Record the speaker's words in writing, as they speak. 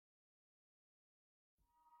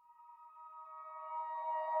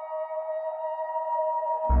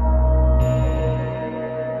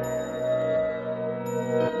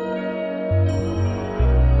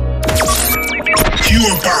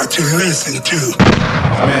about to listen to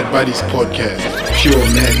Mad Buddies Podcast, pure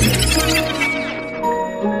madness.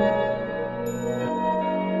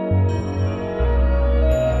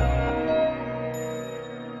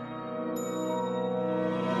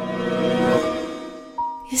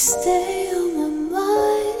 You stay on my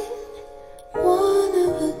mind, one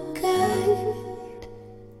of a kind.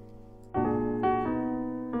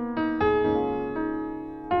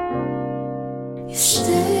 You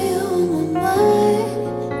stay on my mind,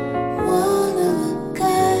 one of a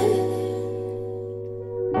kind.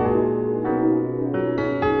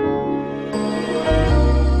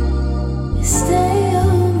 You stay on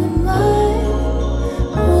my mind,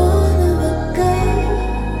 one of a kind.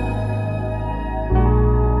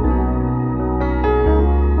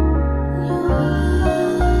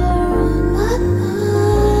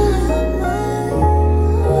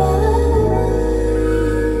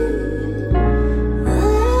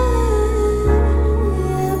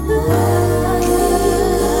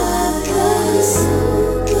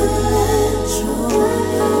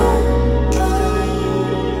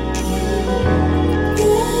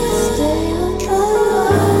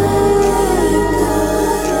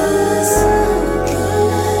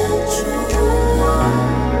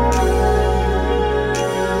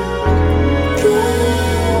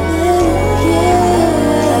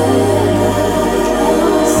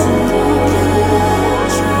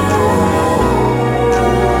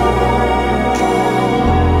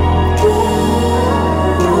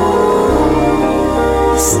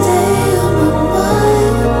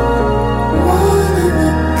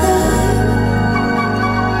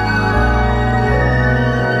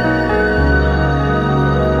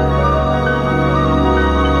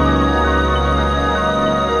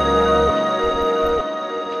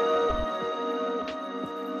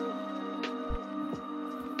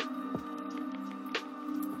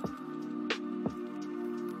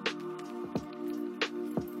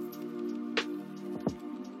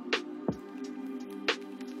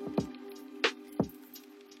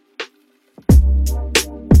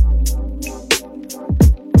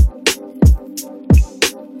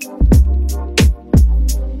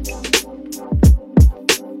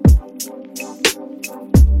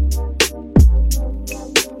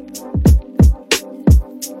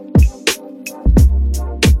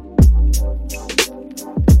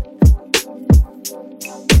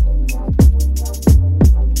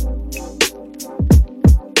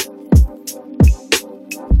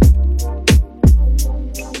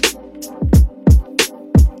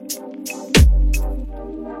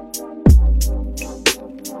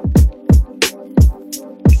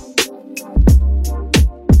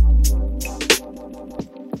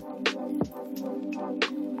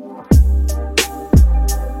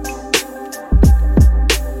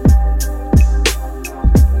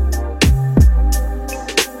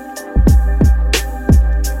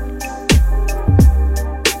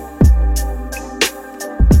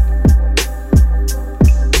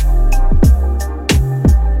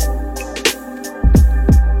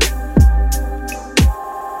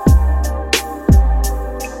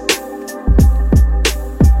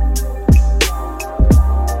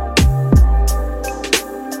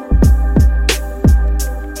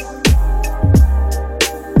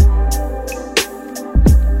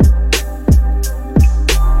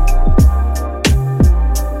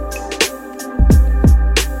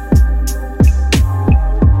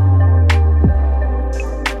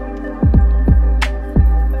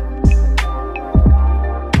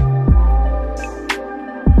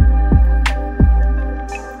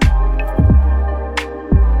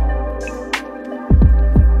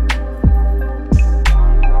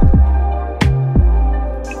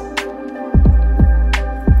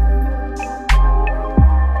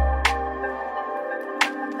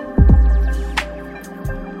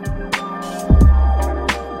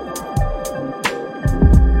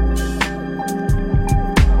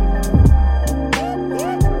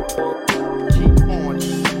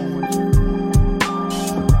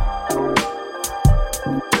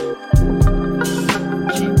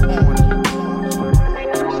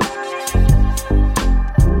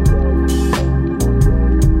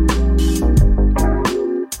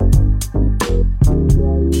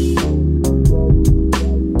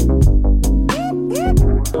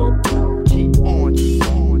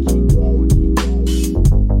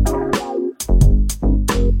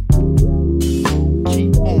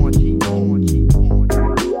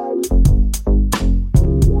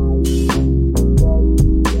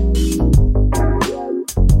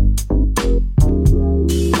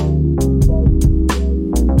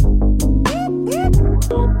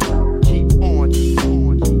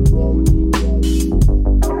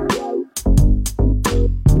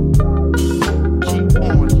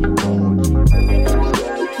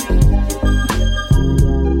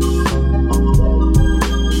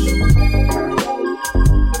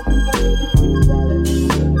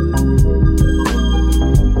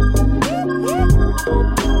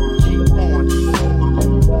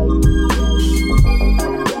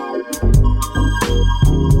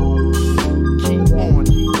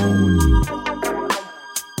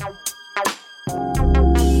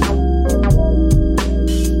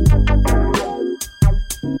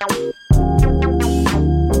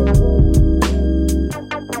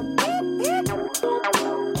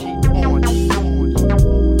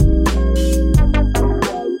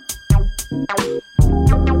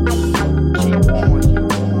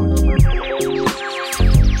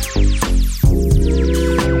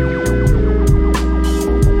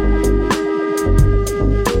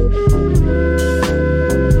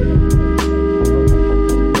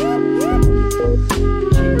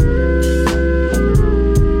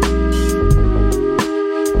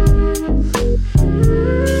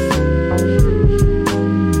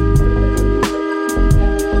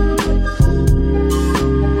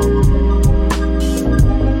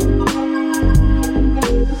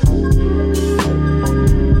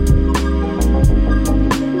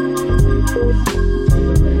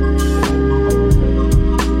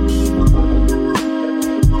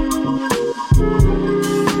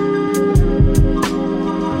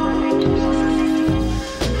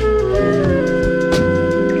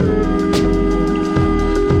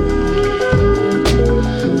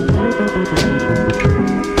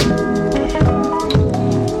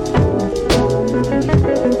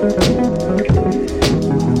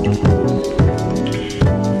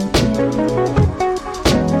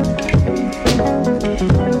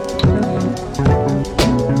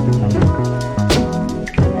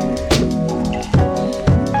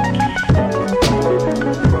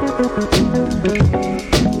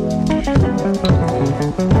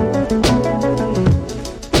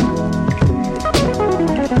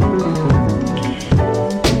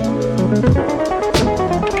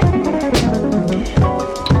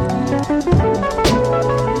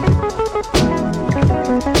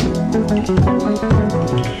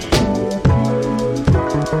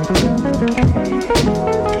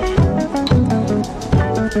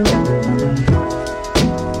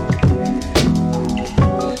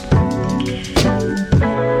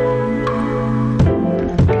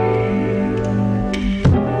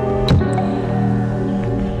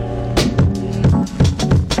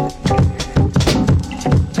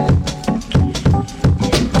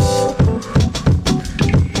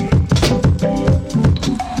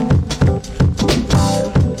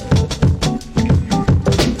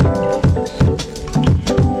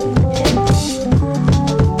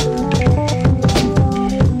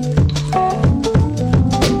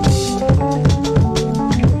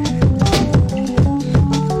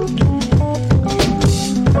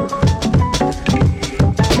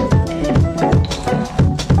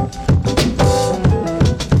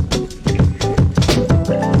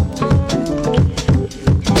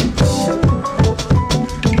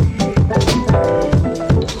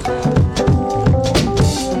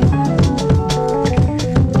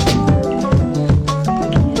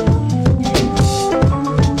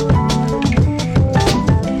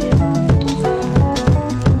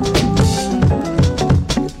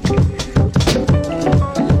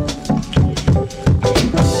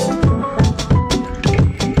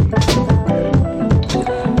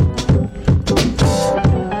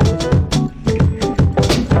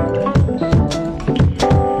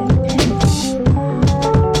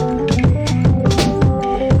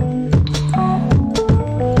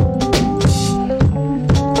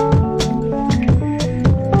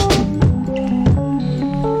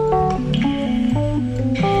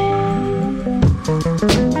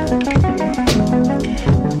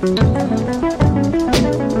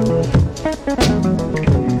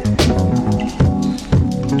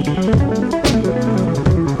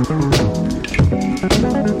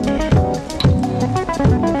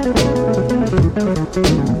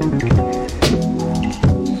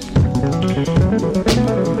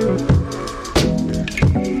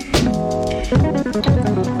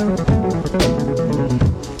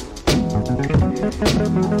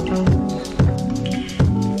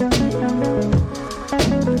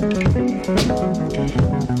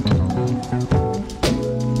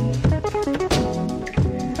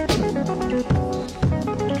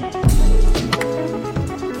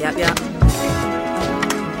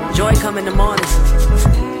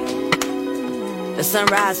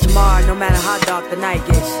 Sunrise tomorrow, no matter how dark the night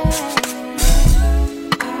gets.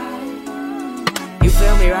 You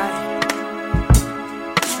feel me, right?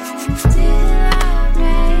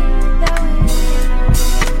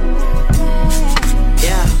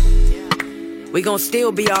 Yeah, we gon'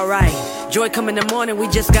 still be alright. Joy come in the morning, we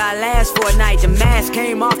just got last for a night. The mask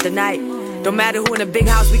came off tonight. Don't matter who in the big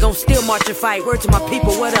house, we gon' still march and fight. Word to my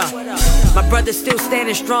people, what up? My brothers still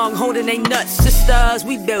standing strong, holding they nuts. Sisters,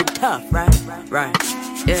 we built tough, right? Right,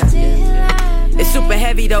 yeah. It's super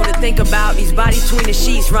heavy though to think about. These bodies between the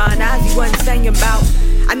sheets, Ron Ozzy wasn't singing about.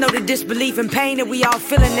 I know the disbelief and pain that we all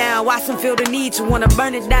feeling now. Why some feel the need to wanna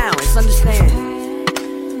burn it down? It's understand.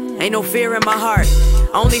 Ain't no fear in my heart.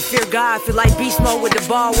 I only fear God. Feel like beast mode with the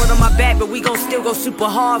ball word on my back, but we gon' still go super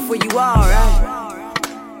hard for you all, right?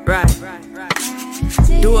 Right.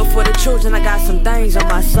 Do it for the children. I got some things on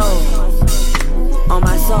my soul. On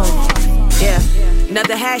my soul. Yeah.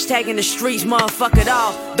 Another hashtag in the streets, motherfuck it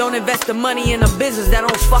all. Don't invest the money in a business that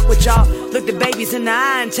don't fuck with y'all. Look the babies in the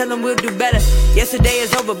eye and tell them we'll do better. Yesterday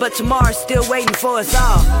is over, but tomorrow's still waiting for us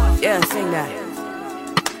all. Yeah, sing that.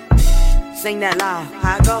 Sing that loud.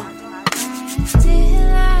 How it go?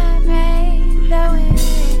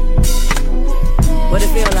 What it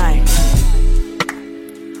feel like?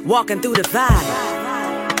 Walking through the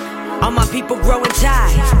vibe. All my people growing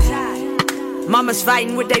tired. Mamas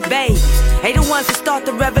fighting with they babies. They the ones that start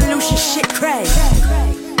the revolution, shit crazy.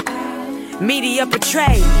 Media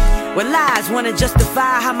portrayed with lies, wanna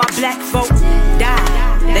justify how my black folk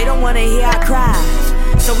died. They don't wanna hear our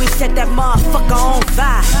cries, so we set that motherfucker on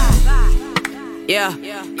fire. Yeah,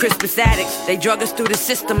 Crispus addicts, they drug us through the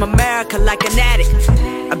system, America like an addict.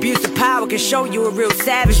 Abuse of power can show you a real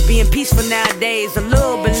savage. Being peaceful nowadays, a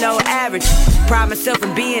little below average. Pride myself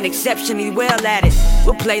in being exceptionally well at it.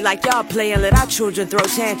 We'll play like y'all play and let our children throw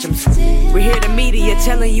tantrums. We hear the media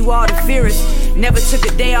telling you all to fear us. Never took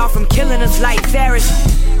a day off from killing us like Ferris.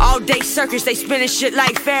 All day circus, they spinning shit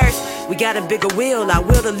like Ferris. We got a bigger will, our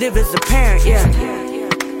will to live as a parent, yeah.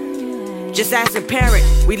 Just as a parent,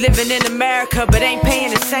 we living in America but ain't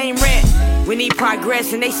paying the same rent. We need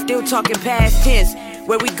progress and they still talking past tense.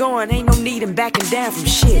 Where we going, ain't no need in backing down from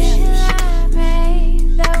shit.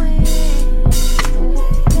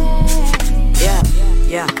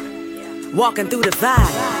 Yeah. Walking through the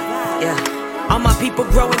vibe. Yeah. All my people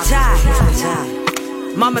growing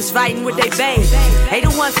tired. Mamas fighting with they babies. They the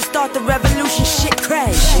ones that start the revolution, shit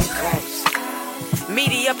crazy.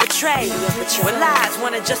 Media portrayed with lies,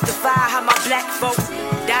 wanna justify how my black folk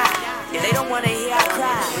died. They don't wanna hear our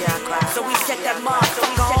cry, so we set that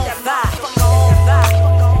motherfucker on fire.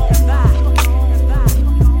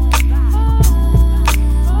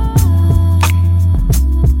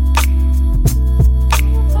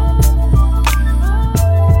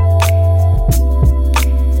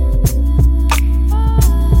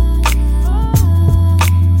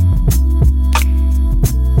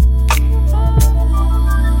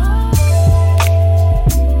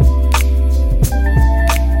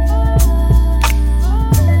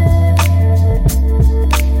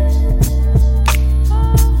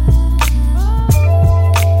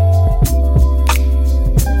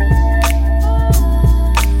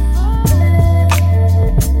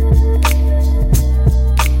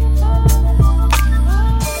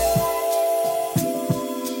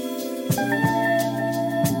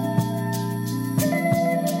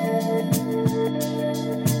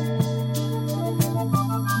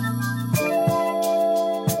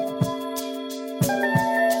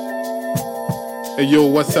 Hey yo,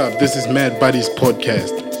 what's up? This is Mad Buddies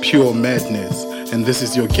Podcast, Pure Madness, and this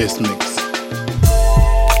is your guest mix.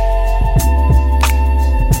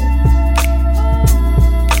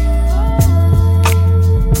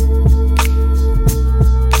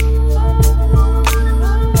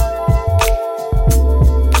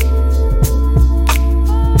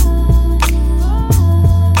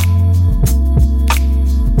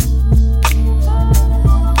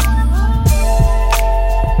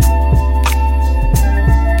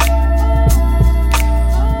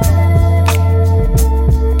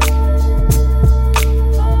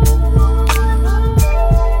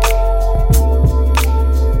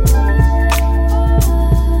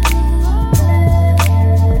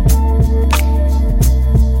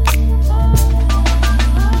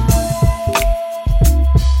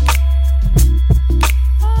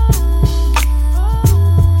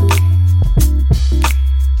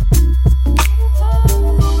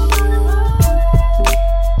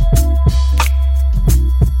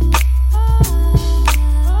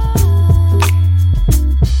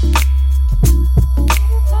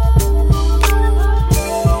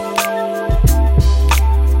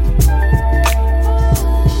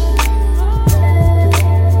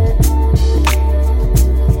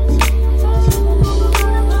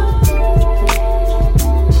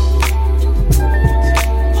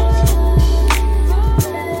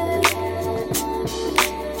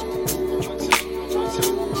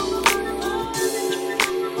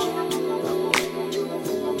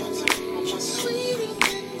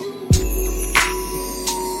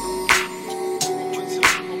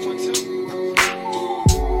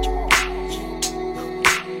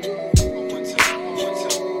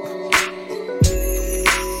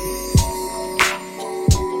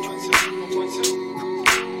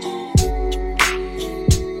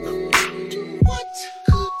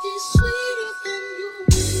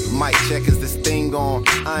 check, is this thing on?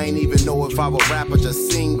 I ain't even know if I would rap or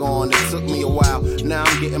just sing on. It took me a while, now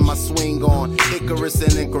I'm getting my swing on. Icarus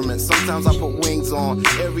in increments, sometimes I put wings on.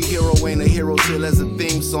 Every hero ain't a hero till there's a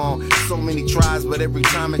theme song. So many tries, but every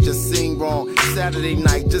time it just sing wrong. Saturday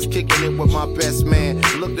night, just kicking it with my best man.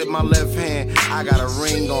 Looked at my left hand, I got a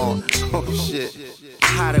ring on. Oh shit.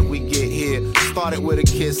 How did we get here? Started with a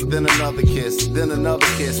kiss, then another kiss, then another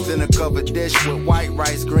kiss, then a covered dish with white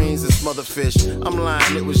rice, greens, and smothered fish. I'm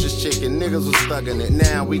lying, it was just chicken, niggas was thugging it.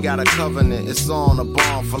 Now we got a covenant, it's on, a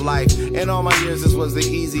bond for life. In all my years, this was the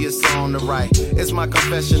easiest song to write. It's my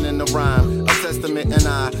confession in the rhyme, a testament, and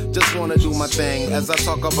I just wanna do my thing. As I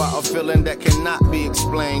talk about a feeling that cannot be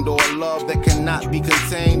explained, or a love that cannot be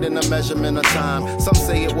contained in a measurement of time. Some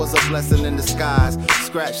say it was a blessing in disguise.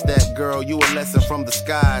 Scratch that, girl, you a lesson from the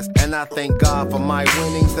skies. And I thank God for my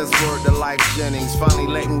winnings, that's word to Life Jennings. Finally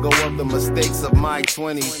letting go of the mistakes of my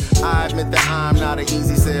 20s. I admit that I'm not an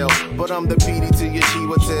easy sell, but I'm the PD to your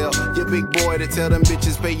Chiwa tail. Your big boy to tell them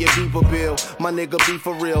bitches pay your beeper bill. My nigga be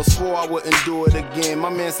for real, swore I wouldn't do it again. My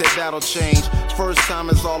man said that'll change. First time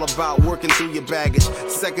is all about working through your baggage.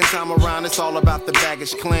 Second time around, it's all about the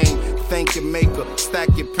baggage claim. Thank your maker, stack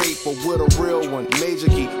your paper with a real one. Major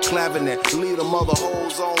key, clavinet, lead a mother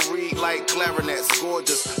hoes on read like clarinets.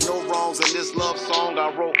 Gorgeous, no wrongs in this love song I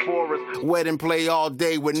wrote for us. Wedding play all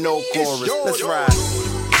day with no chorus. Let's ride.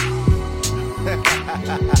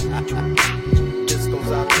 This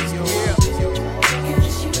goes out to you.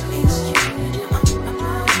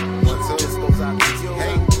 This goes out to you.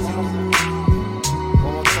 Hey.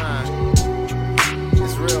 One more time.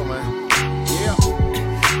 It's real, man. Yeah.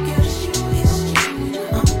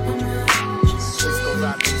 This goes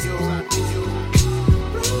out to you.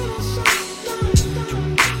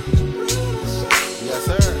 Yes,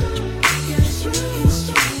 sir.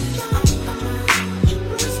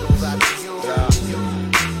 This goes out to you.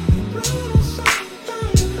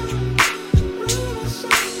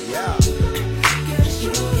 Yeah.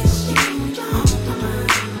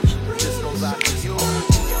 This goes out to you.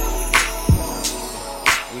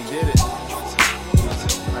 We did it.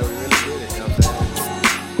 Like, we really did it, you know what I'm saying?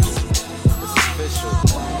 It's official.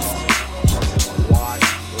 Watch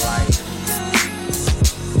life.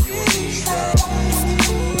 You and me, girl. On the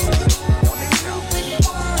couch.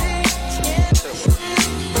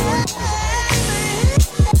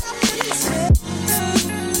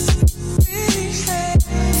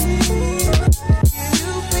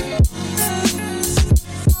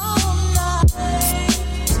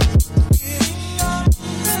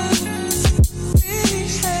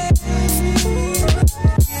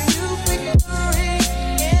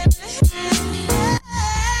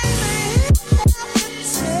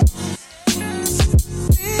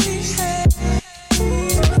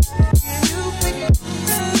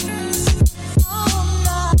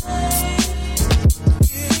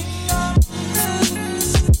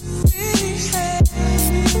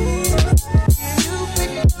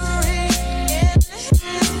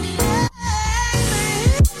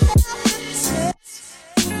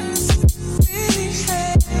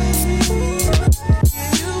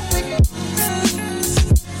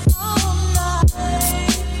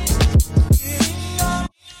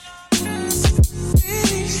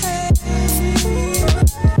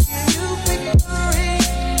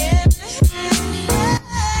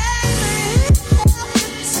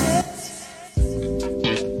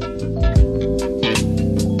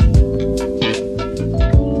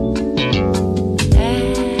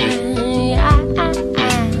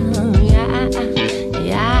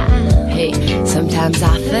 Sometimes I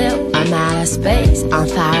feel I'm out of space, I'm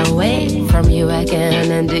far away from you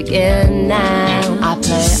again and again now. I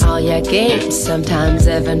play all your games, sometimes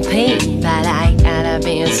even pain, but I gotta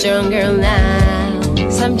be stronger now.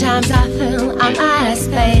 Sometimes I feel I'm out of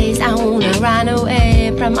space, I wanna run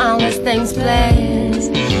away from all these things, place.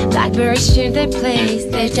 Blackbirds shoot their place,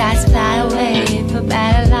 they just fly away for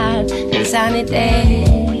better life and sunny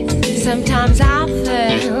days. Sometimes I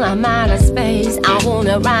feel I'm out of space, I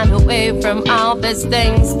wanna run away from all these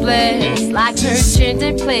things, place. Like birds shoot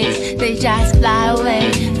their place, they just fly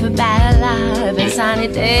away for better life and sunny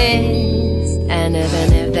days. And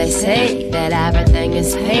even if they say that everything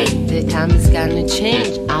is fake, the time is gonna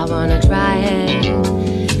change, I wanna try it.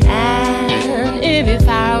 And if you're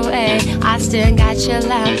far away, I still got your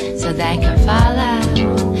love, so they can follow.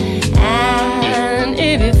 And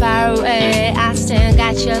if you're far away, I still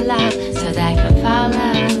got your love, so they can follow.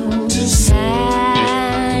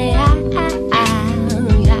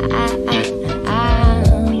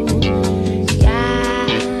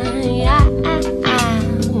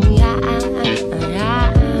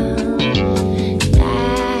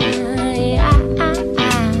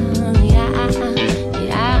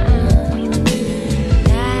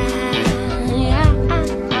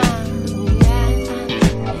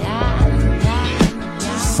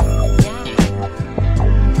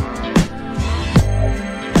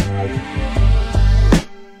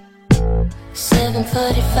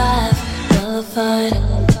 45 Boulevard,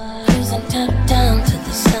 cruising down to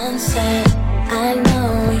the sunset. I know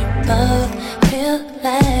we both feel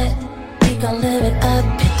like we gon' live it up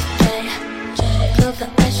today. Blow the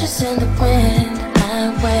ashes in the wind,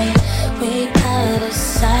 highway, we out of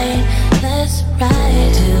sight. Let's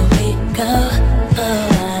ride till we go. Oh,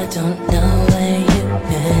 I don't know where you've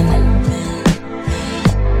been.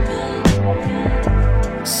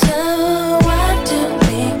 So why do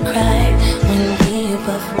we cry when we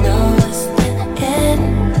both know it's the end?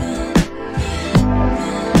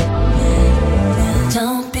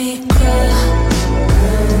 Don't be cruel,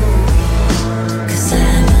 'cause I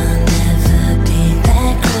will never be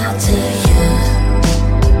that cruel to you.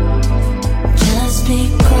 Just be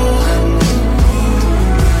cool,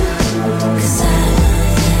 'cause I will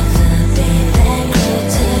never be that cruel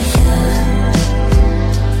to you.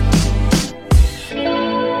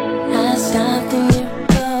 I stopped and you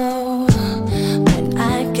go. When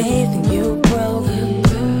I gave and you broke.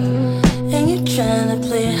 And you tryna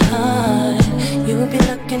play hard, you be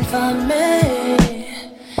looking for me.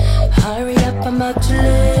 Hurry up, I'm up too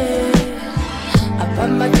late. I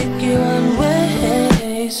bought my ticket one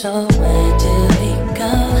way. So where do we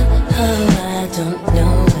go? Oh, I don't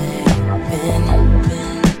know where you've been.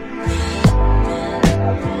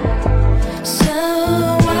 So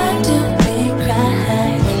why do we cry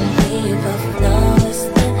when we both know it's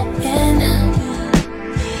the end?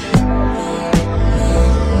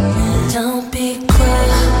 Don't be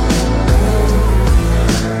cruel,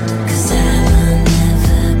 'cause I will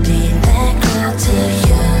never be that cruel to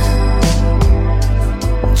you.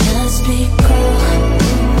 Just be cool,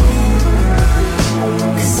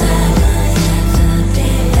 'cause I will never be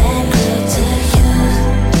that cruel to you.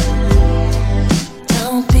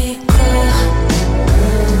 Don't be cruel,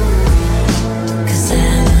 'cause I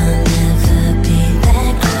will never be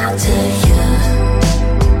that cruel to you.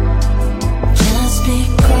 Just be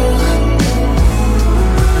cool,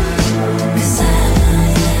 'cause I will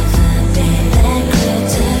never be that cruel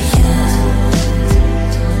to you.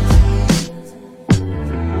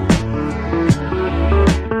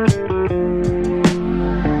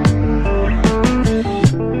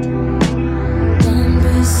 Don't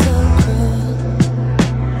be so cruel.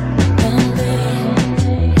 Don't be.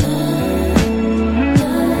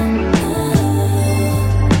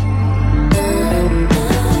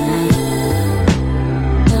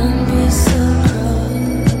 Don't be so cruel.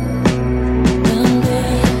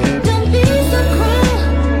 Don't be so cruel,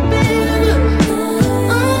 baby.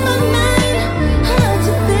 On my mind, hard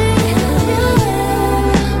to think you.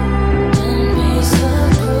 Don't be so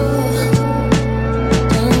cruel.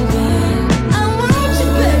 Don't be. I want you,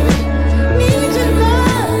 baby. Need your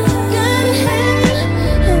love. Got a hand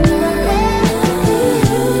in my hand.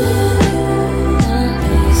 Don't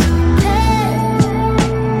be so bad.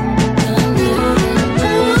 Don't be.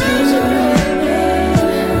 I want you, baby.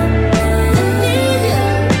 I need you.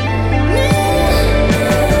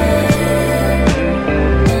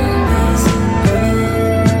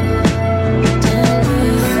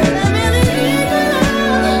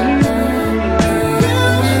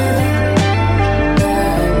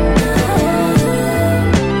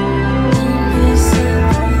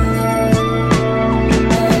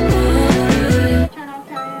 Channel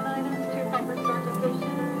carry-on items to buffer store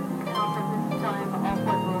location. Now from this time, all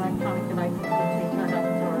portable electronic devices need to be turned off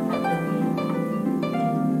or above.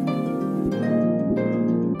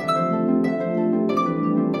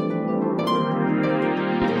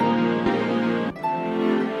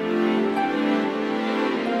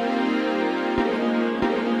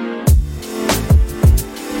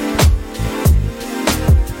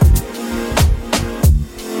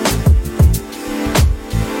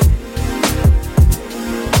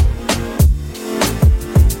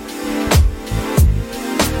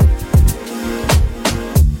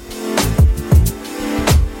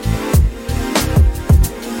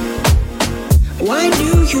 Why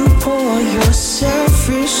do you pour your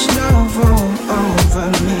selfish love all over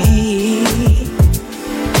me?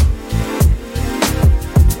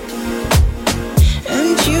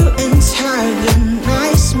 And you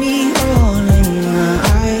antagonize me all in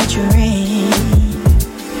my dream.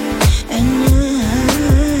 And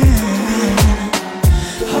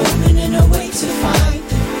hoping in a way to find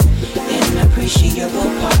an appreciable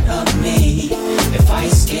part of me. If I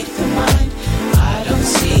escape the mind, I don't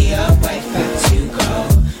see a way back to go.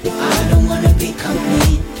 I don't wanna be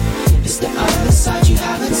complete. It's the other side you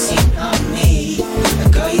haven't seen.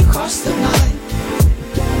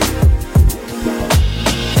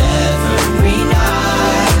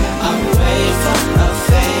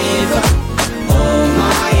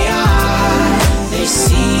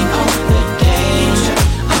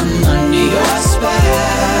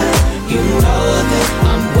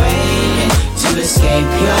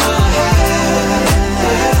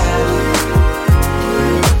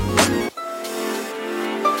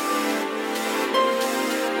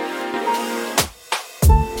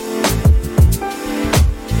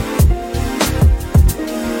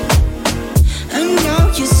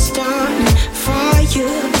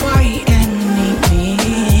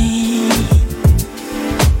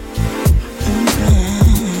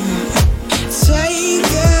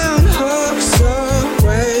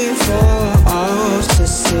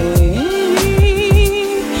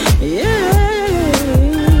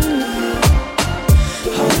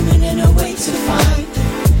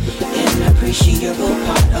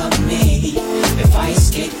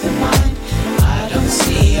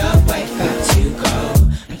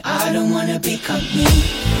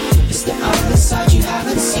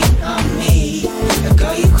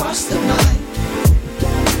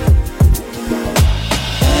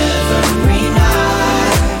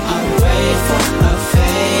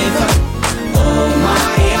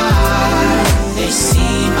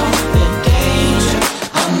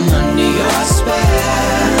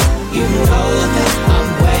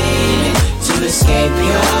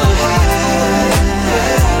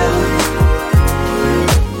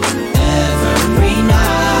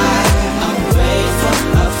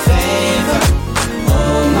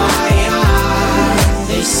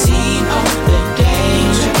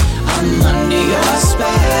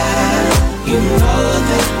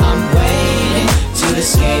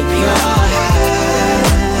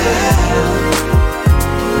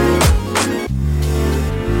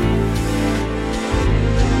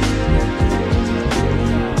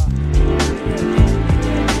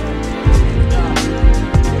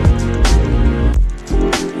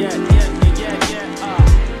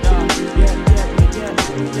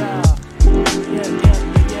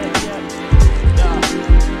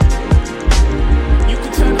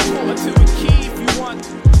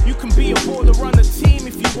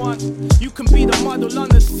 want. You can be the model on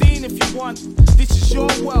the scene if you want. This is your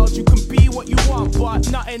world, you can be what you want. But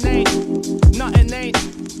nothing ain't free. Nothing ain't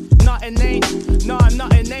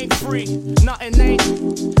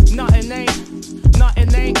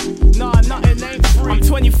free. I'm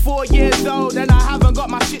 24 years old and I haven't got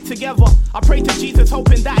my shit together. I pray to Jesus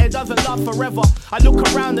hoping that it doesn't last forever. I look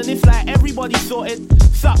around and it's like everybody sorted.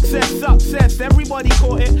 Success, everybody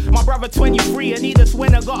caught it. My brother 23 and he just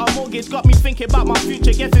went and got a mortgage. Got me thinking about my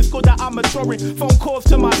future, guess it's good that I'm maturing. Phone calls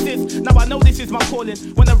to my sis, now I know this is my calling.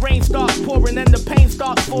 When the rain starts pouring and the pain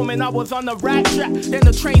starts forming, I was on the right track, then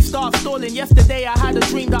the train starts stalling. Yesterday I had a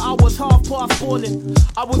dream that I was half past falling.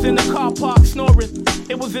 I was in the car park snoring,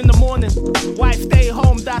 it was in the morning. Why stay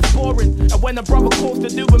home, that's boring. And when the brother calls to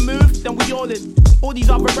do a move, then we all in. All these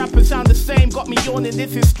other rappers sound the same, got me yawning.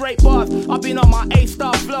 This is straight bars, I've been on my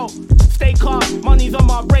A-star flow. Stay calm, money's on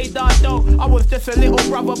my radar though. I was just a little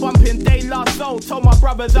brother bumping De La Soul. Told my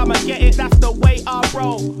brothers I'ma get it, that's the way I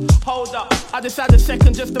roll. Hold up, I just had a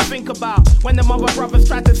second just to think about when the mother brothers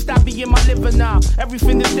tried to stab me in my liver now.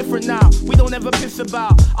 Everything is different now, we don't ever piss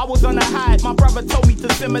about. I was on a high, my brother told me to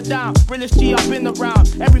simmer down. Realest G I've been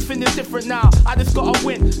around, everything is different now. I just gotta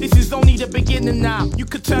win, this is only the beginning now. You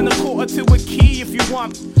could turn a quarter to a key if you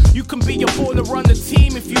want. You can be a baller on the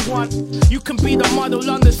team if you want. You can be the model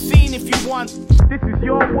on the scene if you want. This is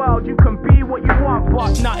your world, you can be what you want.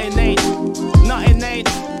 But nothing ain't nah,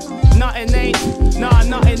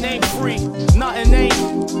 nothing ain't free. Nothing ain't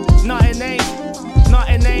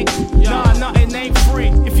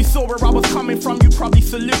free. If you saw where I was coming from, you probably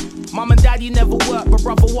salute. Mom and daddy never worked, but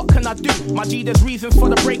brother, what can I do? My G, there's reasons for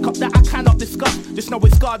the breakup that I cannot discuss. Just know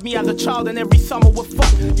it scarred me as a child and every summer was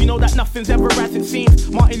fun. You know that nothing's ever as it seems.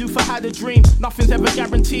 Martin Luther had a dream, nothing's ever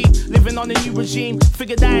guaranteed. Living on a new regime,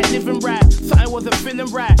 figured I ain't living right. Something wasn't feeling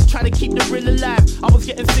right, trying to keep the real alive. I was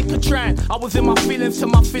getting sick of trying, I was in my feelings till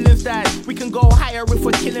my feelings died. We can go higher if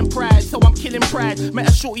we're killing pride, so I'm killing pride. Met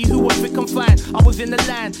a shorty who was fit confined, I was in the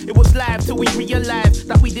line. It was live till we realized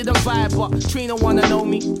that we didn't vibe. But Trina wanna know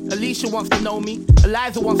me, Alicia wants to know me,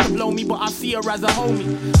 Eliza wants to blow me, but I see her as a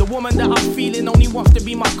homie. The woman that I'm feeling only wants to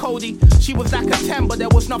be my Cody. She was like a 10, but there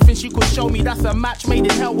was nothing she could show me. That's a match made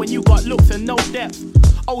in hell when you got looks and no depth.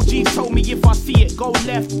 OGs told me if I see it, go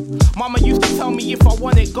left. Mama used to tell me if I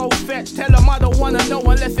want it, go fetch. Tell them I don't wanna know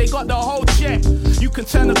unless they got the whole check. You can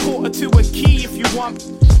turn a quarter to a key if you want.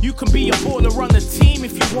 You can be a baller on the team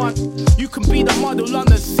if you want. You can be the model on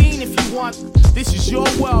the scene if you want. This is your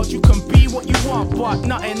world, you can be what you want. But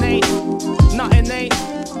nothing ain't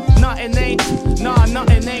nah,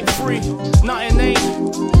 nothing ain't free. Nothing ain't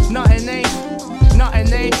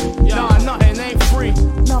free.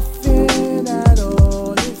 Nothing at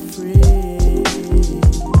all is free.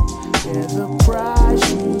 There's a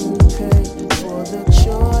price you pay for the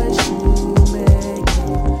choice you make.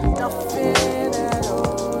 Nothing at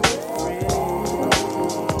all is free.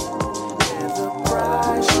 There's a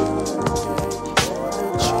price you pay for the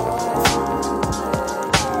choice you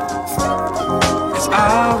make. 'Cause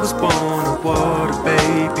I was born a water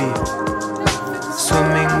baby,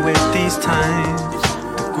 swimming with these times.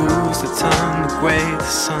 The turn the grey to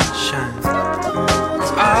sunshine.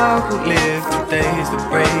 'Cause I will live through days that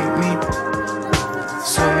break me,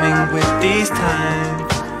 swimming with these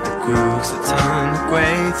times. The grooves that turn the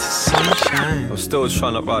grey to sunshine. I'm still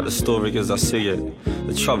trying to write the story as I see it.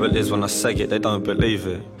 The trouble is when I say it, they don't believe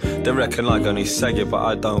it. They reckon I only say it, but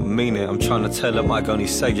I don't mean it. I'm trying to tell them I only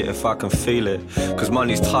say it if I can feel it. 'Cause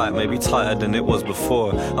money's tight, maybe tighter than it was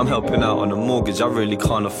before. I'm helping out on a mortgage I really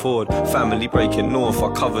can't afford. Family breaking north, I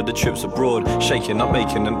cover the trips abroad. Shaking, I'm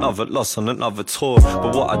making another loss on another tour.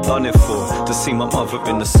 But what I done it for? To see my mother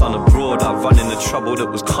in the sun abroad. I run in the trouble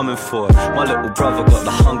that was coming for. My little brother got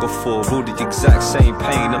the hunger for. All the exact same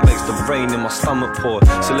pain that makes the rain in my stomach pour.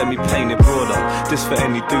 So let me paint it broader. This for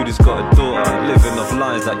any dude who's got a daughter, living off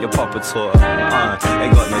lines like your papa taught her.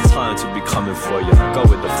 Ain't got no time to be coming for you. Go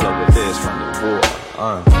with the flow with this, run the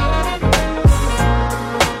water.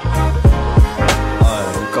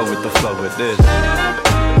 Go with the flow with this.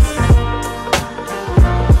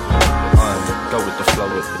 Go with the flow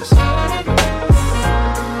with this.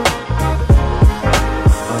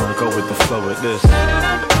 Go with the flow with this.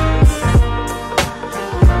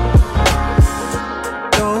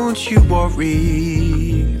 Don't you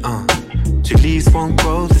worry, two leaves won't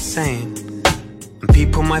grow the same, and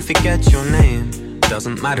people might forget your name.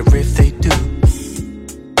 Doesn't matter if they do.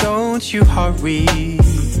 Don't you hurry,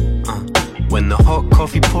 when the hot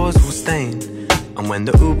coffee pours will stain, and when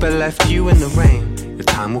the Uber left you in the rain, your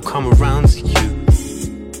time will come around to you.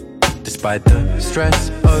 Despite the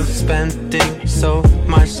stress of spending so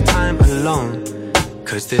much time alone,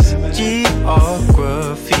 'Cause this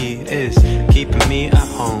geography is keeping me at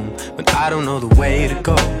home when I don't know the way to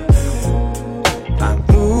go. I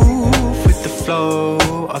move with the flow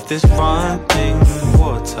of this running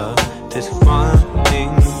water, this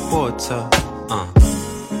running water.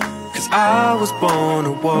 'Cause I was born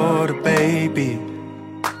a water baby,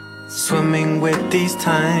 swimming with these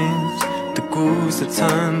times, the grooves that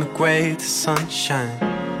turn the grey to sunshine.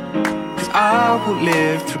 'Cause I will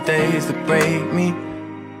live through days that break me,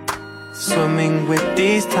 swimming with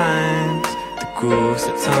these times, the grooves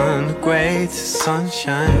that turn the grey to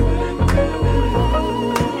sunshine.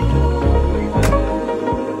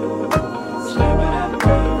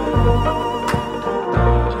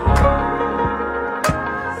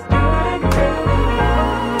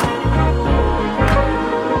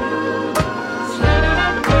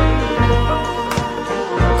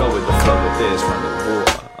 Go with the flow with this from the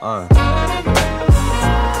water.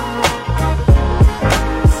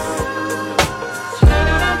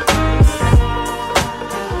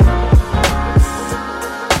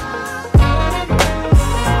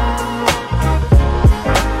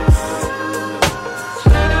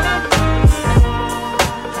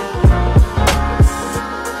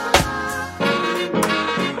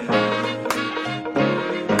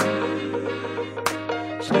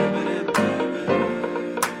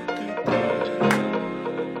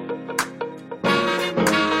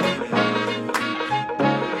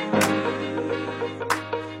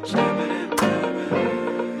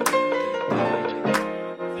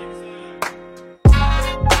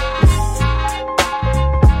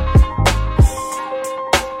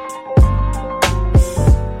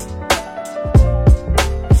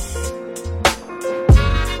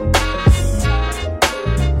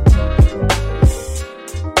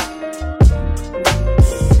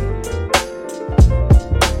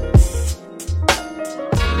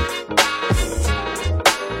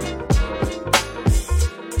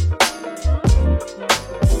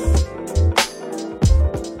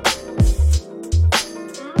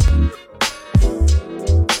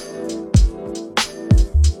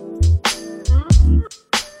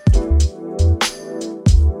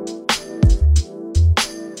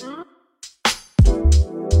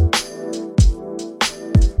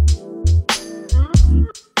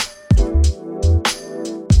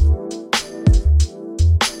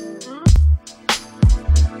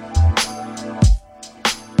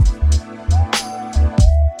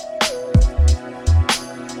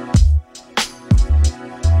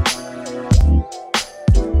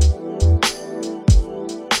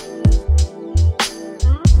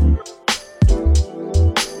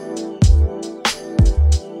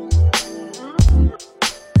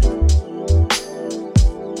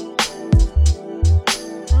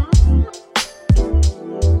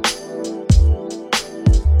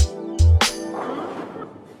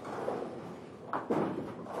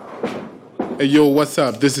 Hey yo, what's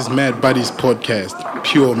up? This is Mad Buddies Podcast,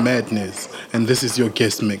 Pure Madness, and this is your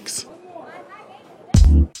guest mix.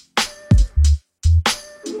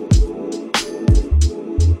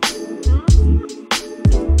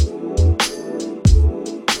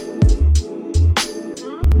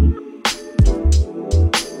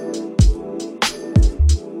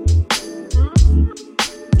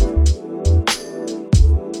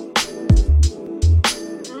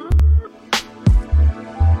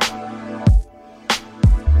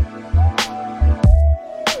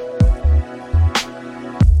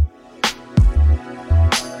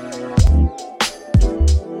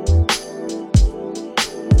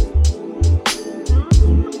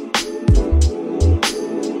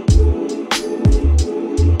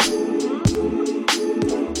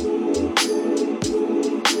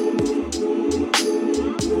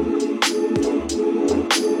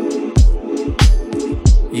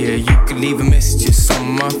 Yeah, you could leave a message just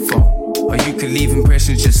on my phone, or you could leave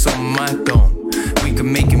impressions just on my dome. We could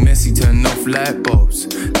make it messy, turn off light bulbs.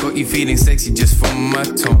 Got you feeling sexy just from my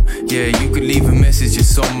tone. Yeah, you could leave a message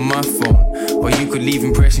just on my phone, or you could leave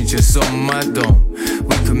impressions just on my dome.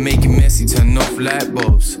 We could make it messy, turn off light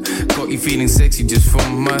bulbs. Got you feeling sexy just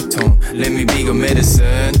from my tone. Let me be your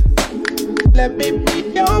medicine. Let me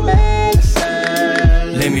be your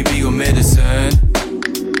medicine. Let me be your medicine.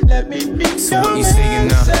 Let me be so what you saying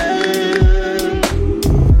now?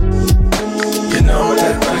 You know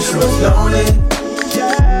that crush was loaded.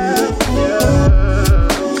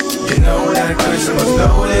 You know that crush was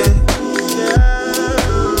loaded.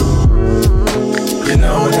 You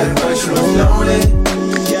know that crush was loaded.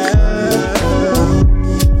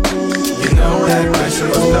 You know that crush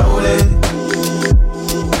was loaded.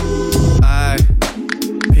 I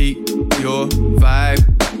peep your vibe.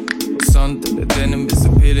 Sun, the denim is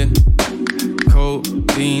appealing. Cold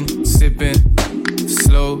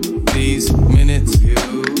these minutes.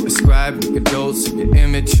 Prescribe a dose of your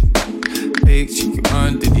image. Picture you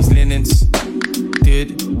under these linens.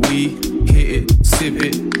 Did we hit it, sip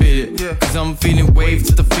it, bit it? Cause I'm feeling wave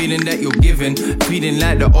to the feeling that you're giving. Feeling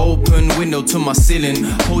like the open window to my ceiling.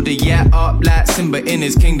 Hold the yacht up like Simba in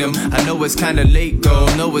his kingdom. I know it's kinda late, girl.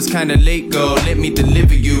 Know it's kinda late, girl. Let me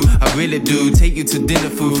deliver you, I really do. Take you to dinner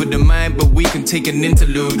food for the mind, but we can take an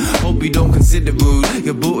interlude. Hope you don't consider rude.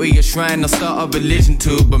 Your booty, your shrine, I'll start a religion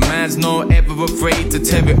too. But man's not ever afraid to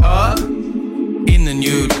tear it up in the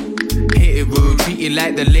nude. Hit it rude, treat you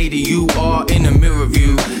like the lady you are in a mirror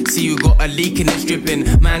view. See you got a leak and it's dripping.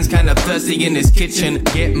 Man's kinda thirsty in his kitchen.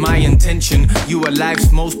 Get my intention. You are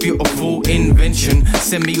life's most beautiful invention.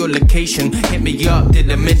 Send me your location, hit me up, did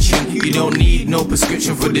I mention? You don't need no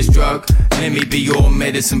prescription for this drug. Let me be your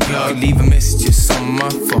medicine plug. Leave a message just on my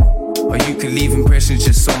phone, or you can leave impressions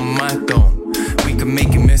just on my dome. We can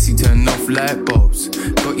make it messy, turn off light bulbs.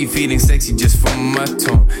 Got you feeling sexy just from my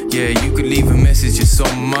tone. Yeah, you could leave a message just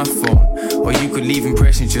on my phone, or you could leave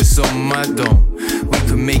impressions just on my dome. We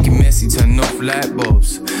could make it messy, turn off light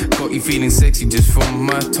bulbs. Got you feeling sexy just from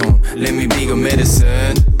my tone. Let me be your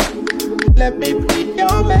medicine. Let me be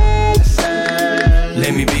your medicine.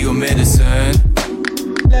 Let me be your medicine.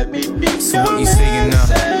 Let me be so your medicine. So what you saying now?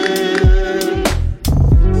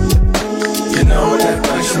 You know that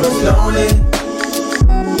question was loaded.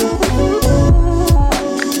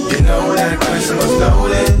 You know that question was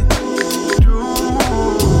loaded.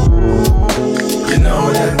 You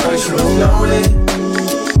know that question was loaded.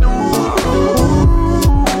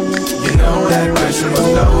 You know that question was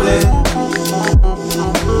loaded.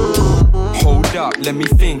 Hold up, let me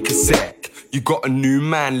think a sec. You got a new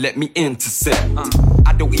man, let me intercept.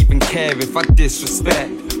 I don't even care if I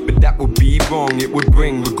disrespect, but that would be wrong, it would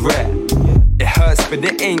bring regret. It hurts, but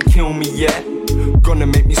it ain't kill me yet. Gonna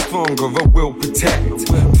make me stronger, I will protect.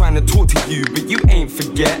 Trying to talk to you, but you ain't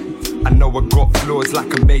forget. I know I got flaws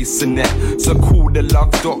like a masonette, so call the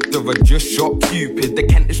love doctor, I just shot Cupid. The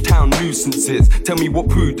Kentish town nuisances, tell me what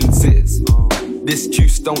prudence is. This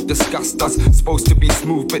juice don't disgust us. Supposed to be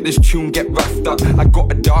smooth, but this tune get roughed up. I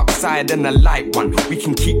got a dark side and a light one. We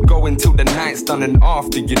can keep going till the night's done, and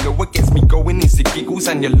after, you know what gets me going is your giggles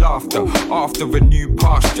and your laughter. After a new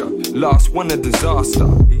pasture, last one a disaster.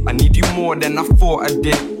 I need you more than I thought I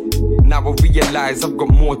did. Now I realize I've got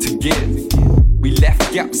more to give. We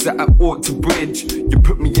left gaps that I ought to bridge. You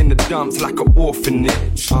put me in the dumps like an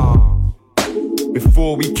orphanage.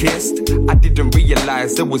 Before we kissed, I didn't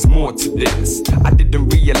realize there was more to this. I didn't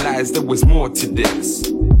realize there was more to this.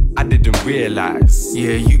 I didn't realize.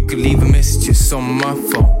 Yeah, you could leave a message just on my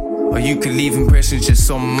phone, or you could leave impressions just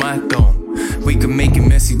on my dome. We could make it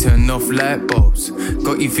messy, turn off light bulbs.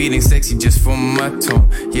 Got you feeling sexy just from my tone.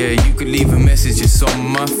 Yeah, you could leave a message just on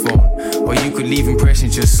my phone, or you could leave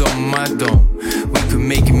impressions just on my dome. We could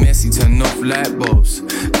make it messy, turn off light bulbs.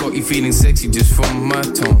 Got you feeling sexy just from my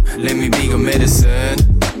tone. Let me be your medicine.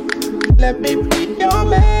 Let me be your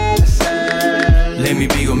medicine. Let me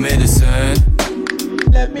be your medicine.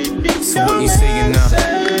 Let me be so what you saying now?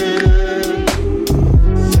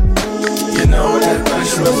 You know that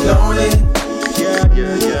question was loaded. Yeah.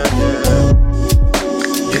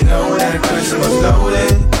 You know that question was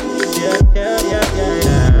loaded. Yeah.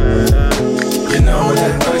 You know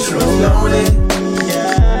that question was loaded.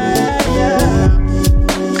 Yeah.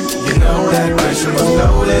 You know that question was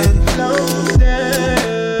loaded. Yeah.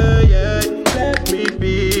 Let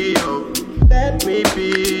me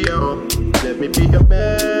be your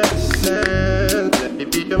medicine. Let me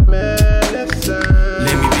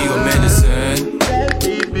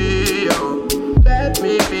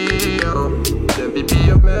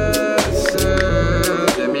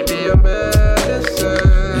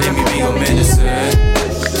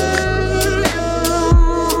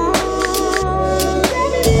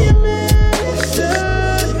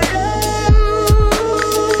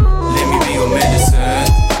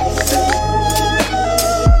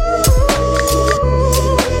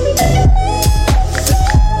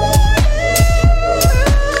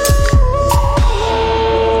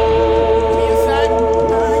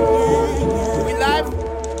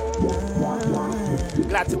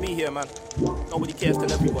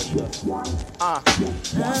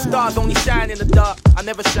shine in the dark, I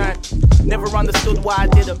never shine. Never understood why I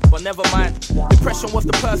didn't, but never mind. Depression was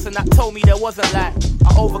the person that told me there wasn't light.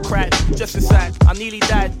 I overcried, just inside, I nearly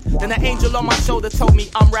died. Then an angel on my shoulder told me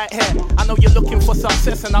I'm right here. I know you're looking for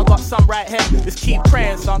success and I got some right here. Just keep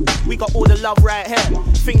praying, son, we got all the love right here.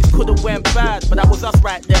 Things could've went bad, but that was us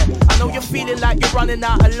right there. I know you're feeling like you're running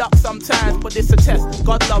out of luck sometimes, but it's a test,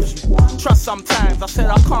 God loves you, trust sometimes. I said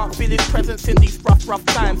I can't feel his presence in these rough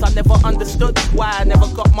times. I never understood why I never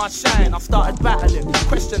got my shine. I started battling,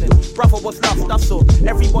 questioning, brother was lost, that's all.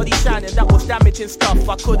 Everybody shining, that was damaging stuff.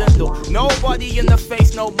 I couldn't look nobody in the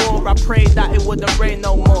face no more. I prayed that it wouldn't rain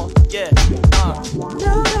no more. Yeah,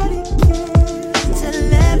 Nobody cares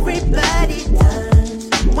till everybody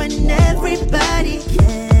does. When everybody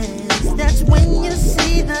cares, that's when you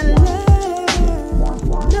see the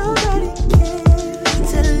love. Nobody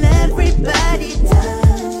cares till everybody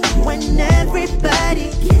does. When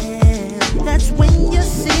everybody cares, that's when you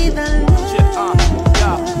see the love.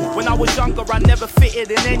 When I was younger, I never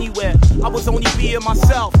fitted in anywhere. I was only being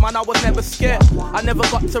myself, man, I was never scared. I never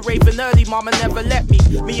got to raving early, mama never let me.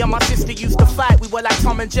 Me and my sister used to fight, we were like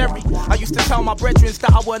Tom and Jerry. I used to tell my brethren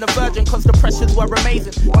that I weren't a virgin, cause the pressures were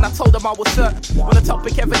amazing. When I told them I was certain, when the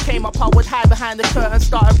topic ever came up, I would hide behind the curtain.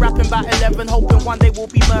 Started rapping about 11, hoping one day we'll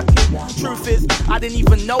be murky. Truth is, I didn't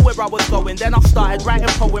even know where I was going. Then I started writing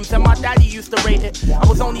poems, and my daddy used to rate it. I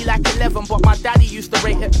was only like 11, but my daddy used to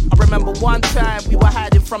rate it. I remember one time we were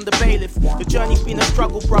hiding from the bailiff. The journey's been a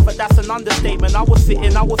struggle, brother, that's an understatement. I was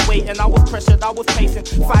sitting, I was waiting, I was pressured, I was pacing.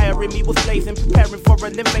 Fire in me was blazing, preparing for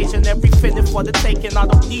an invasion. Everything is for the taking, I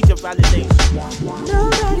don't need your validation.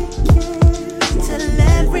 Nobody cares till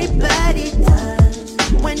everybody does.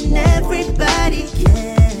 When everybody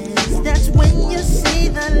cares, that's when you see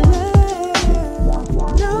the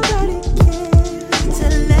love. Nobody cares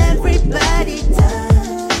till everybody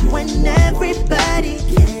does. When everybody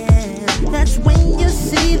cares, that's when you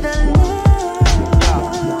see the love.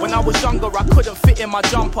 When I was younger, I couldn't fit in my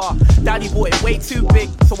jumper. Daddy bought it way too big,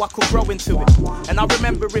 so I could grow into it. And I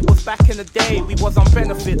remember it was back in the day, we was on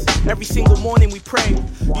benefits. Every single morning we prayed.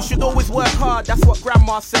 You should always work hard, that's what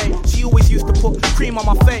grandma said. She always used to put cream on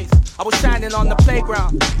my face. I was shining on the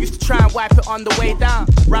playground, used to try and wipe it on the way down.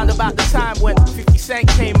 Round about the time when 50 Cent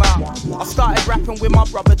came out, I started rapping with my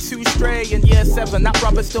brother 2 Stray in year 7. That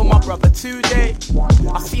brother's still my brother today.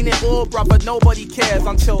 I seen it all, brother, nobody cares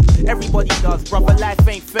until everybody does. Brother, life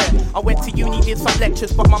ain't fair. I went to uni, did some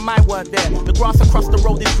lectures, but my mind weren't there. The grass across the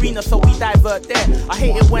road is greener, so we divert there. I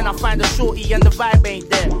hate it when I find a shorty and the vibe ain't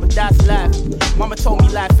there, but that's life. Mama told me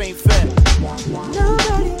life ain't fair.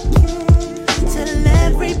 Nobody cares till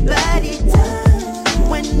everybody does.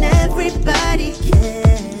 When everybody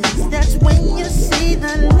cares, that's when you see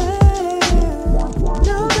the love.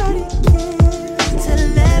 Nobody cares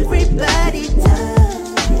till everybody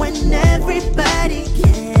does. When everybody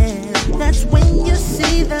cares, that's when you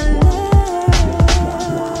see the love.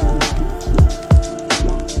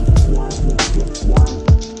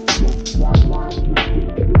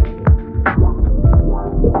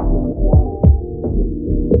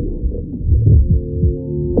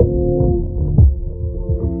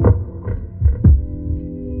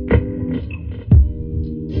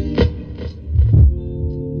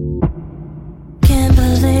 Can't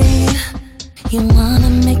believe you wanna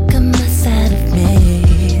make a mess out of me.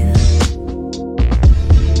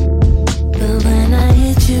 But when I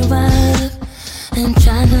hit you up and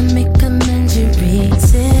try to make amends, you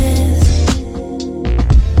resist.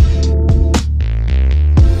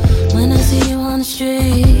 When I see you on the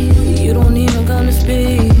street, you don't even gonna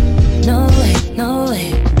speak. No way, no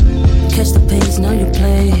way. Catch the pace, know your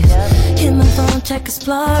place. Hit my phone, check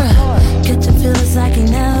Explorer. Catch your feelings, I can't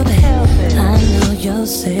help it. I know you'll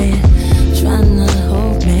say it, trying to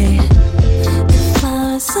hold me. The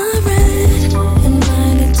flowers are red and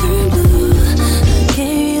mine turn blue. I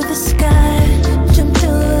gave you the sky, jump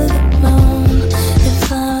to the moon. The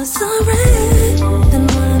flowers are red and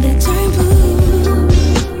mine turn blue.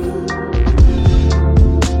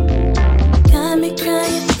 Got me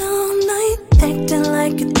crying all night, acting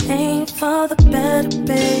like it ain't for the better,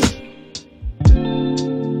 babe.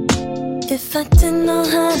 If I didn't know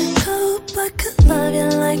how to cope, I could love you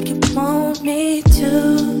like you want me to.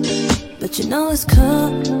 But you know it's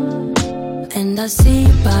cool, and I see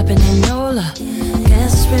you popping in Yola.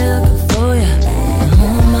 Guess it's real good for ya. Who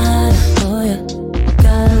am I for ya?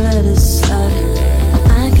 Gotta let it slide.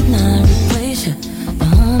 I could not replace ya, but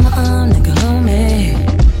hold my arm, nigga, hold me.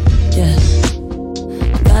 Yeah,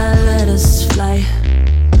 gotta let us fly.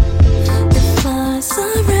 The flowers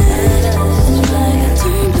are red and like I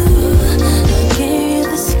turn blue. I gave you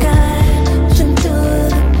the sky, jump to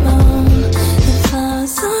the moon. The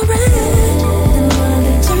flowers are red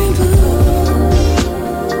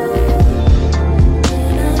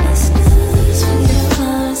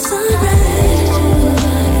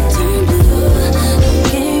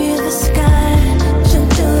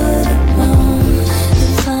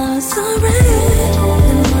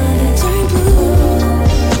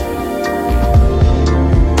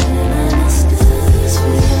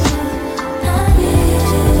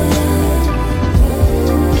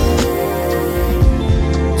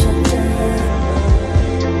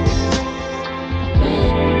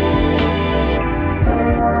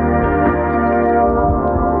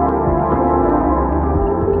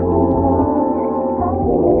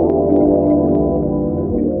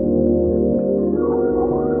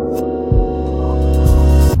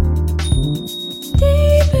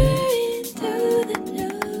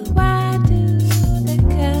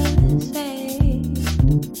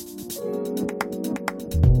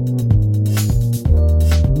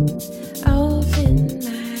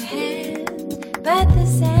that the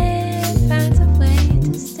sand finds a way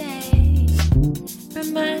to stay,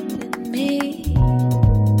 reminding me.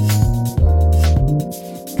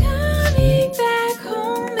 Coming back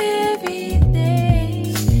home every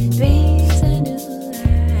day brings a new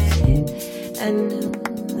life, a new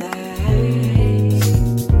life.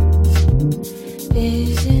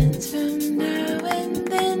 Visions from now and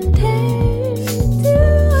then turn to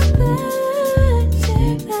a butterfly.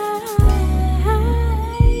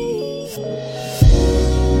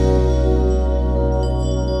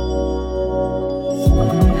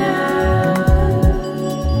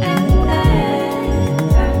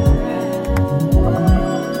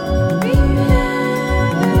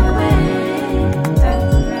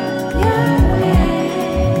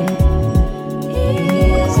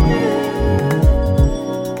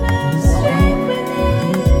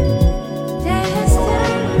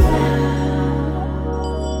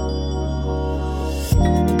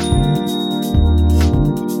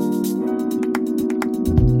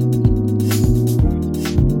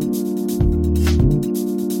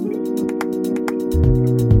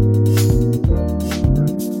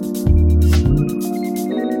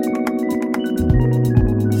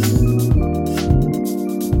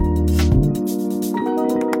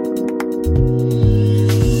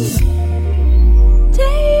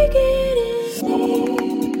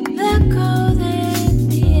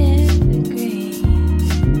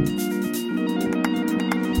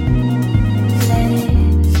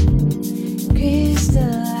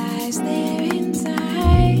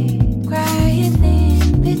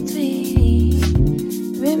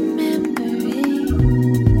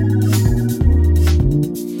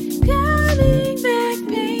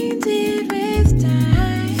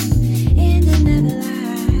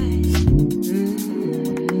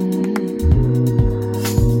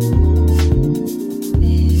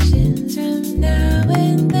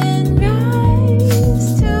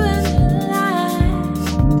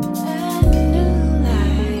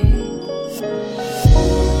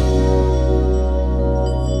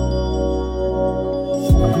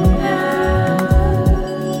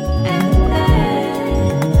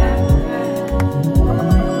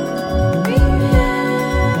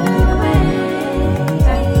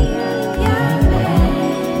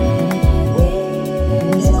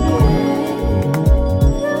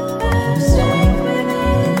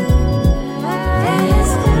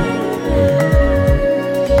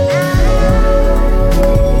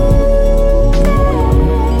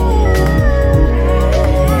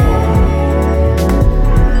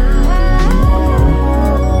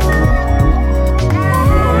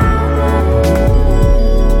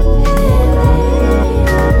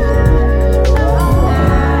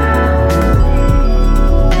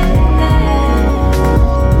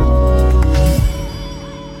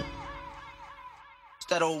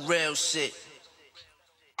 That old real shit.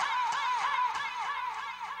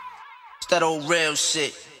 It's that old real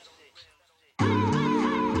shit.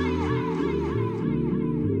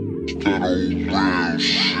 It's that old real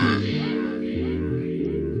shit.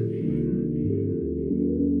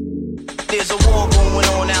 There's a war going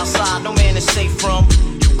on outside, no man is safe from.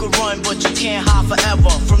 You could run, but you can't hide forever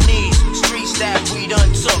from these streets that we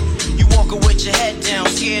done took. You walking with your head down,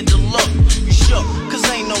 scared to look. You shook, cause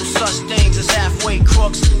ain't no such things as halfway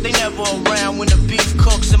crooks. They never around when the beef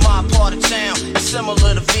cooks in my part of town. It's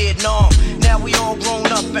similar to Vietnam. Now we all grown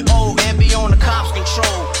up and old and be on the cops'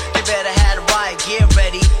 control. They better have the riot gear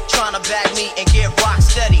ready, trying to back me and get rock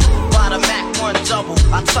steady. By the Mac 1 double,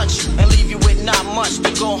 I touch you and leave you with not much to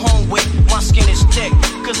go home with. My skin is thick,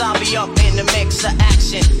 cause I'll be up in the mix of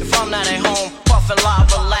action. If I'm not at home, puffin' live,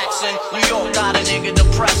 relaxing. New York got a nigga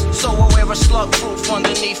depressed, so I wear a slug proof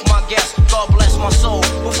underneath my guest. God bless my soul,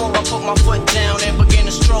 before I put my foot down and begin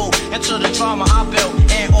to stroll into the drama I built.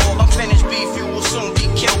 And all unfinished beef, you will soon be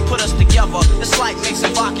killed. Put us together, it's like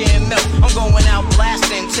mixing vodka and milk. I'm going out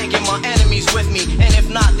blasting, taking my enemies with me. And if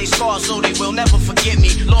not, they scar so they will never forget me.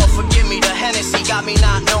 Lord forgive me, the Hennessy got me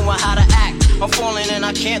not knowing how to act. I'm falling and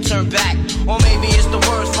I can't turn back. Or maybe it's the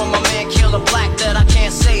words from my man Killer Black that I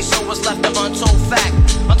can't say, so it's left an untold fact.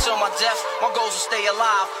 Until my death, my goals will stay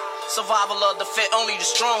alive. Survival of the fit, only the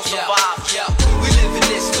strong survive. Yeah, we live in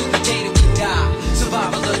this till the day that we die.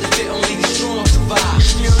 Survival of the fit, only the strong survive.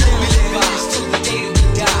 We live in this till the day that we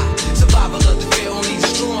die. Survival of the fit, only the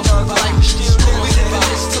strong survive. We live in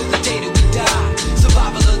this till the day that we die.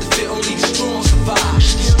 Survival of the fit, only the strong survive.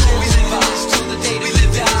 We live in this till the day that we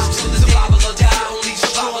die. Survival of the fit, only the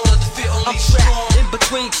strong. I'm trapped in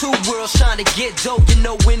between two worlds, trying to to get dough, you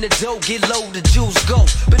know when the dough get low, the jewels go.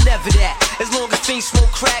 But never that. As long as fiends smoke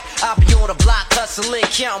crack, I'll be on the block hustling,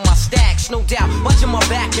 counting my stacks, no doubt. Watching my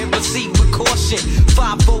back and proceed with caution.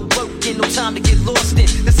 5-0 working, no time to get lost in.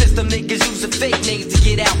 The system niggas using fake names to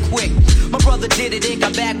get out quick. My brother did it and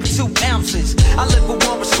got back with 2 ounces. I live with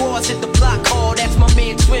one with scores, hit the block hard. That's my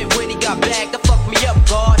man Twin when he got back. That fucked me up,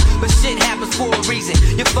 God. But shit happens for a reason.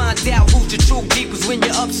 You find out who's your true deepers when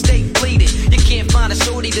you're upstate bleeding. You can't find a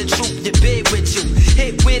shorty to troop your bed with you.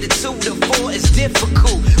 Hit with a 2 to 4 is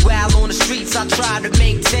difficult. While on the streets I try to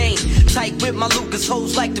maintain. Tight with my Lucas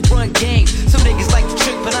hoes like to run game. Some niggas like to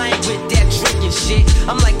trick, but I ain't with that trickin' shit.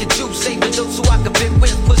 I'm like a Jew, saving those who I can bid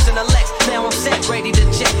with, pushing a Lex. Now I'm set, ready to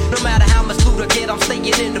check. No matter how much loot I get, I'm staying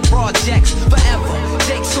in the projects forever.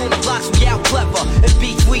 Jake's on the blocks, we out clever. And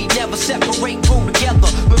beef, we never separate, roll together.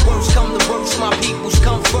 When words come to worst, my peoples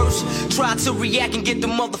come first. Try to react and get the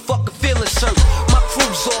motherfucking feelings hurt. My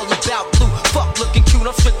crew's all about loot. Fuck looking cute,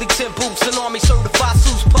 I'm strictly 10 boots. An army certified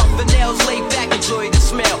suits, puffin' nails, laid back, enjoy the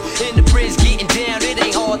smell. In the bridge, getting down, it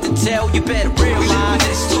ain't hard to tell. You better realize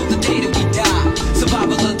this till the day that we die.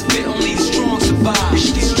 Survival of the fit, only the strong survive.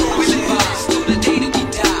 We live this till the day that we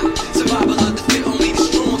die. Survival of the fit, only the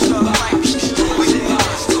strong survive. We live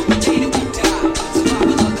this till the day that we die.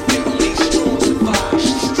 Survival of the fit, only the strong survive.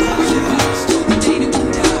 We live this till the day that we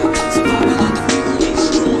die. Survival of the fit, only the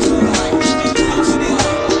strong survive.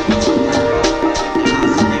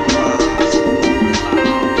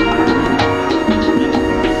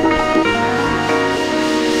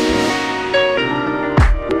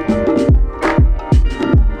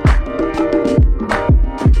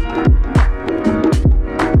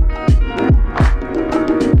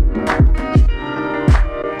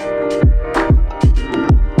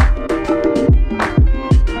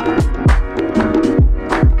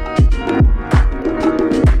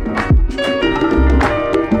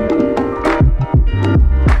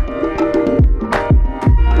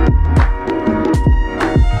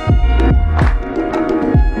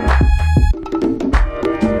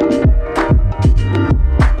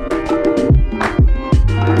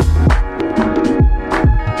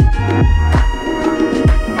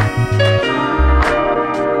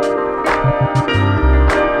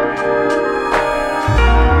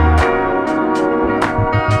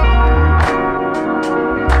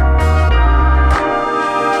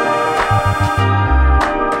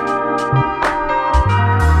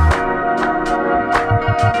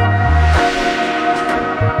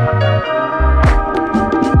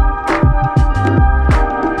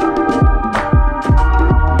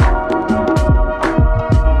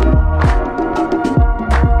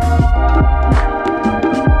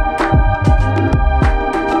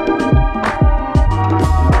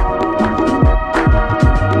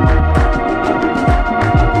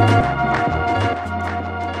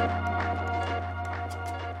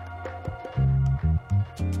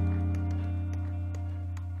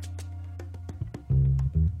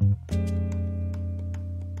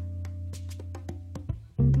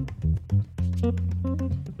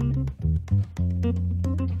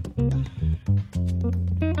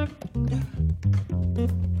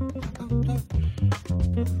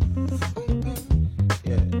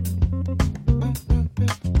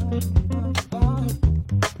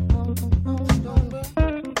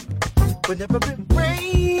 Whenever it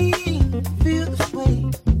rains, feel this way.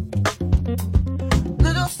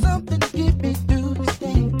 Little something to get me through this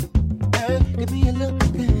day. Give me a little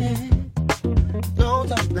bit. Don't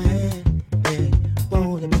talk bad. Hey,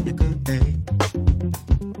 won't it be a good day?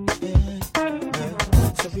 Yeah.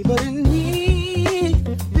 Everybody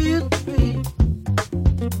needs feel free.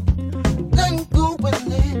 Nothing good when I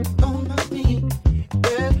lay on my feet.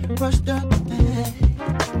 Yeah, brushed up the bag.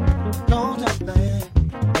 Don't talk bad.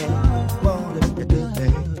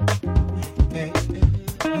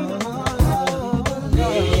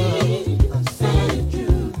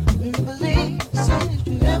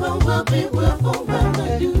 We will forever.